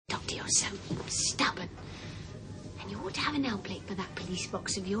You're so stubborn. And you ought to have a nail plate for that police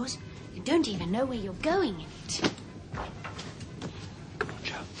box of yours. You don't even know where you're going in it. Come on,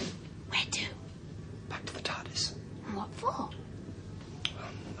 Joe. Where to? Back to the TARDIS. What for?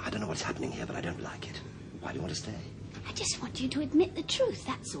 I don't know what's happening here, but I don't like it. Why do you want to stay? I just want you to admit the truth,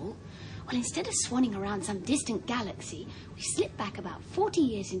 that's all. Well, instead of swanning around some distant galaxy, we slip back about 40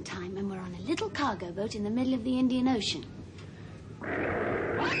 years in time and we're on a little cargo boat in the middle of the Indian Ocean.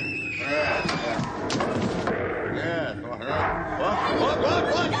 What?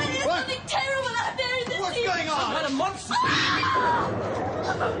 There's something terrible out there in the sea. What's going on? Some kind of monster.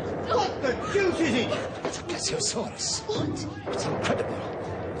 What the deuce is it? It's a plesiosaurus. What? It's incredible.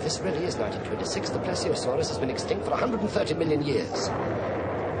 If this really is 1926, the plesiosaurus has been extinct for 130 million years.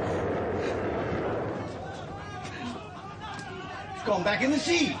 It's gone back in the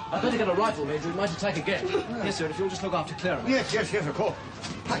sea. I'd better get a rifle, Major. It might attack again. Yes, sir, if you'll just look after Clara. Yes, of course.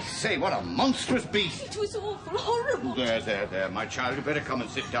 I say, what a monstrous beast. It was awful, horrible. There, my child. You better come and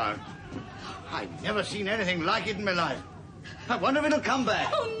sit down. I've never seen anything like it in my life. I wonder if it'll come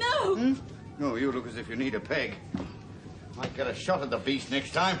back. Oh, no. Oh, you look as if you need a peg. Might get a shot at the beast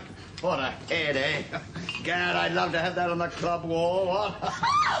next time. What a head, eh? Gad, I'd love to have that on the club wall, what?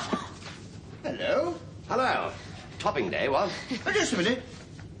 Hello? Hello. Topping day, what? Just a minute.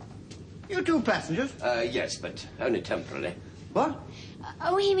 You two passengers? Yes, but only temporarily. What?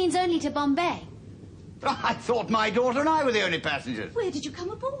 Oh, he means only to Bombay. I thought my daughter and I were the only passengers. Where did you come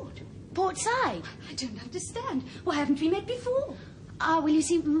aboard? Port side. I don't understand. Why haven't we met before? Well, you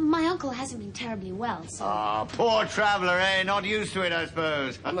see, my uncle hasn't been terribly well, so... Ah, poor traveller, eh? Not used to it, I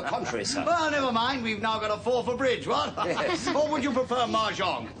suppose. On the contrary, sir. Well, never mind. We've now got a 4 for bridge, what? Yes. Or would you prefer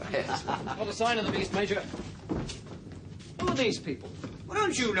mahjong? Yes. What a sign of the beast, Major. Who are these people? Well,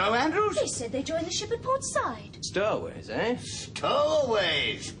 don't you know, Andrews? They said they joined the ship at Port Side. Stowaways, eh?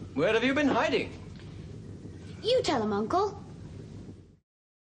 Stowaways. Where have you been hiding? You tell him, Uncle.